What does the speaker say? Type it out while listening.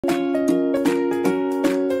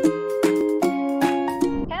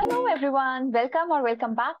everyone, welcome or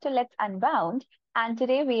welcome back to Let's Unbound. And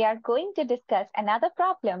today we are going to discuss another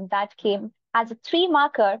problem that came as a 3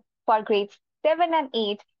 marker for grades 7 and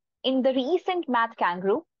 8 in the recent Math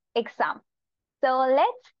Kangaroo exam. So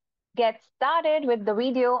let's get started with the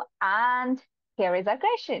video, and here is our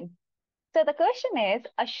question. So the question is,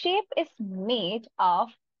 a shape is made of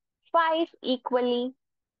 5 equally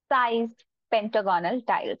sized pentagonal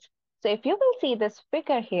tiles. So if you will see this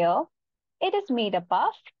figure here, it is made up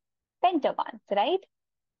of pentagons, right?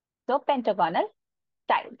 So pentagonal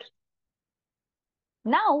tiles.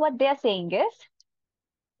 Now what they are saying is,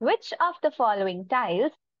 which of the following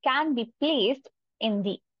tiles can be placed in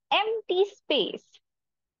the empty space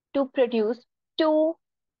to produce two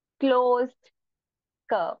closed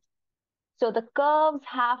curves? So the curves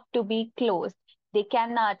have to be closed. They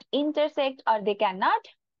cannot intersect or they cannot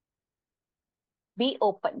be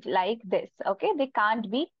opened like this. Okay, they can't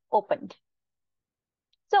be opened.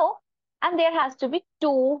 So, and there has to be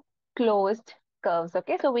two closed curves.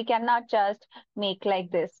 Okay, so we cannot just make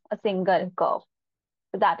like this a single curve.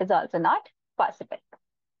 So that is also not possible.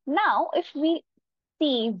 Now, if we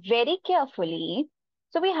see very carefully,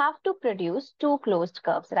 so we have to produce two closed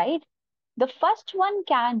curves, right? The first one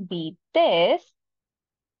can be this,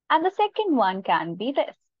 and the second one can be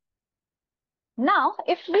this. Now,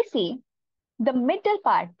 if we see the middle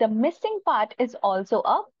part, the missing part is also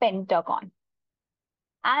a pentagon.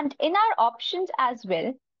 And in our options as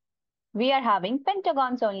well, we are having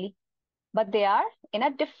pentagons only, but they are in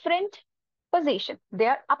a different position. They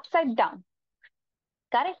are upside down,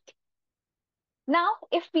 correct? Now,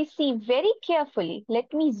 if we see very carefully,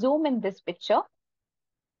 let me zoom in this picture.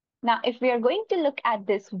 Now, if we are going to look at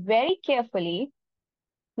this very carefully,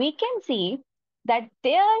 we can see that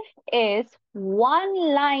there is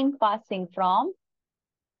one line passing from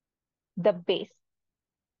the base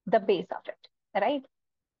of it, right?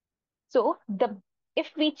 So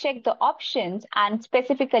if we check the options and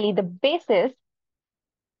specifically the bases,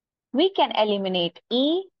 we can eliminate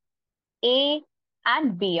E, A,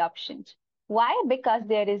 and B options. Why? Because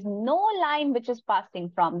there is no line which is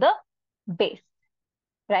passing from the base,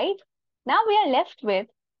 right? Now we are left with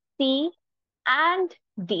C and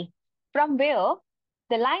D, from where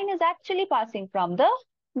the line is actually passing from the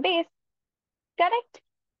base, correct?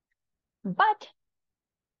 But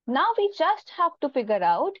now we just have to figure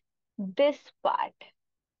out this part.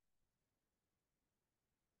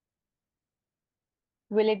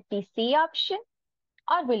 Will it be C option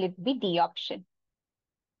or will it be D option?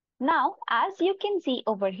 Now, as you can see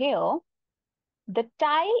over here, the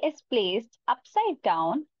tile is placed upside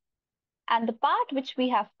down and the part which we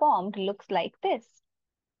have formed looks like this,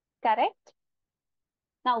 correct?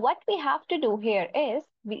 Now, what we have to do here is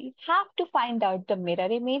we have to find out the mirror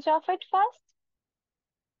image of it first.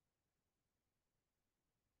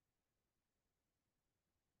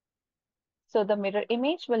 So the mirror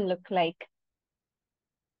image will look like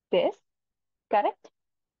this, correct?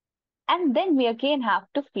 And then we again have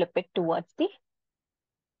to flip it towards the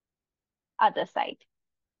other side.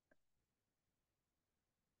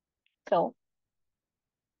 So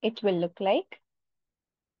it will look like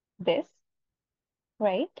this,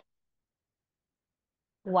 right?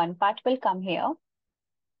 One part will come here,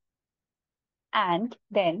 and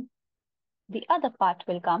then the other part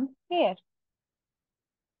will come here.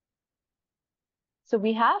 So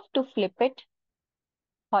we have to flip it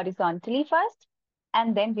horizontally first,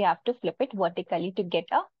 and then we have to flip it vertically to get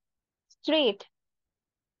a straight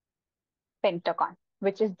pentagon,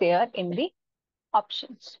 which is there in the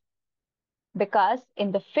options. Because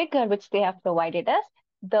in the figure which they have provided us,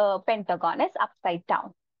 the pentagon is upside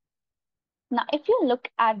down. Now, if you look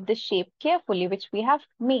at the shape carefully, which we have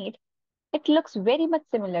made, it looks very much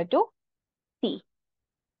similar to C.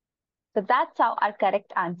 So that's how our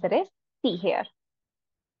correct answer is C here.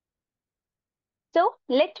 So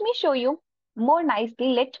let me show you more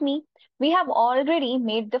nicely. We have already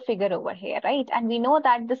made the figure over here, right? And we know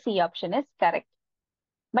that the C option is correct.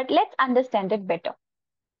 But let's understand it better.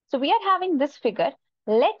 So we are having this figure.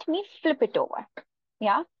 Let me flip it over.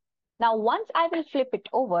 Yeah. Now, once I will flip it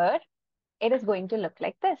over, it is going to look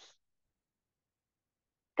like this.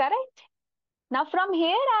 Correct? Now, from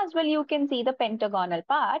here as well, you can see the pentagonal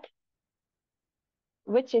part,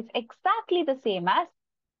 which is exactly the same as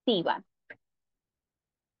C1.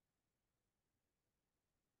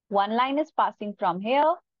 One line is passing from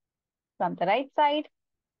here, from the right side,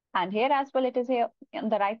 and here as well, it is here on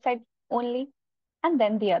the right side only. And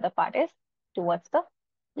then the other part is towards the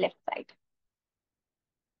left side.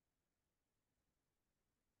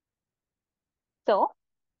 So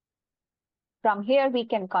from here, we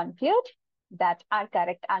can conclude that our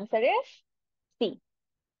correct answer is C.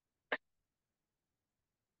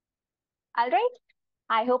 All right.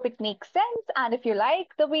 I hope it makes sense. And if you like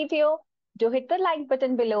the video, do hit the like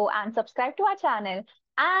button below and subscribe to our channel.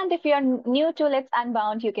 And if you're new to Let's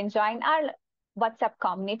Unbound, you can join our WhatsApp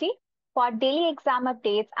community for daily exam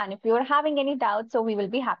updates. And if you're having any doubts, so we will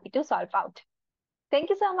be happy to solve out. Thank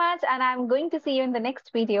you so much. And I'm going to see you in the next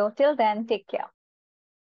video. Till then, take care.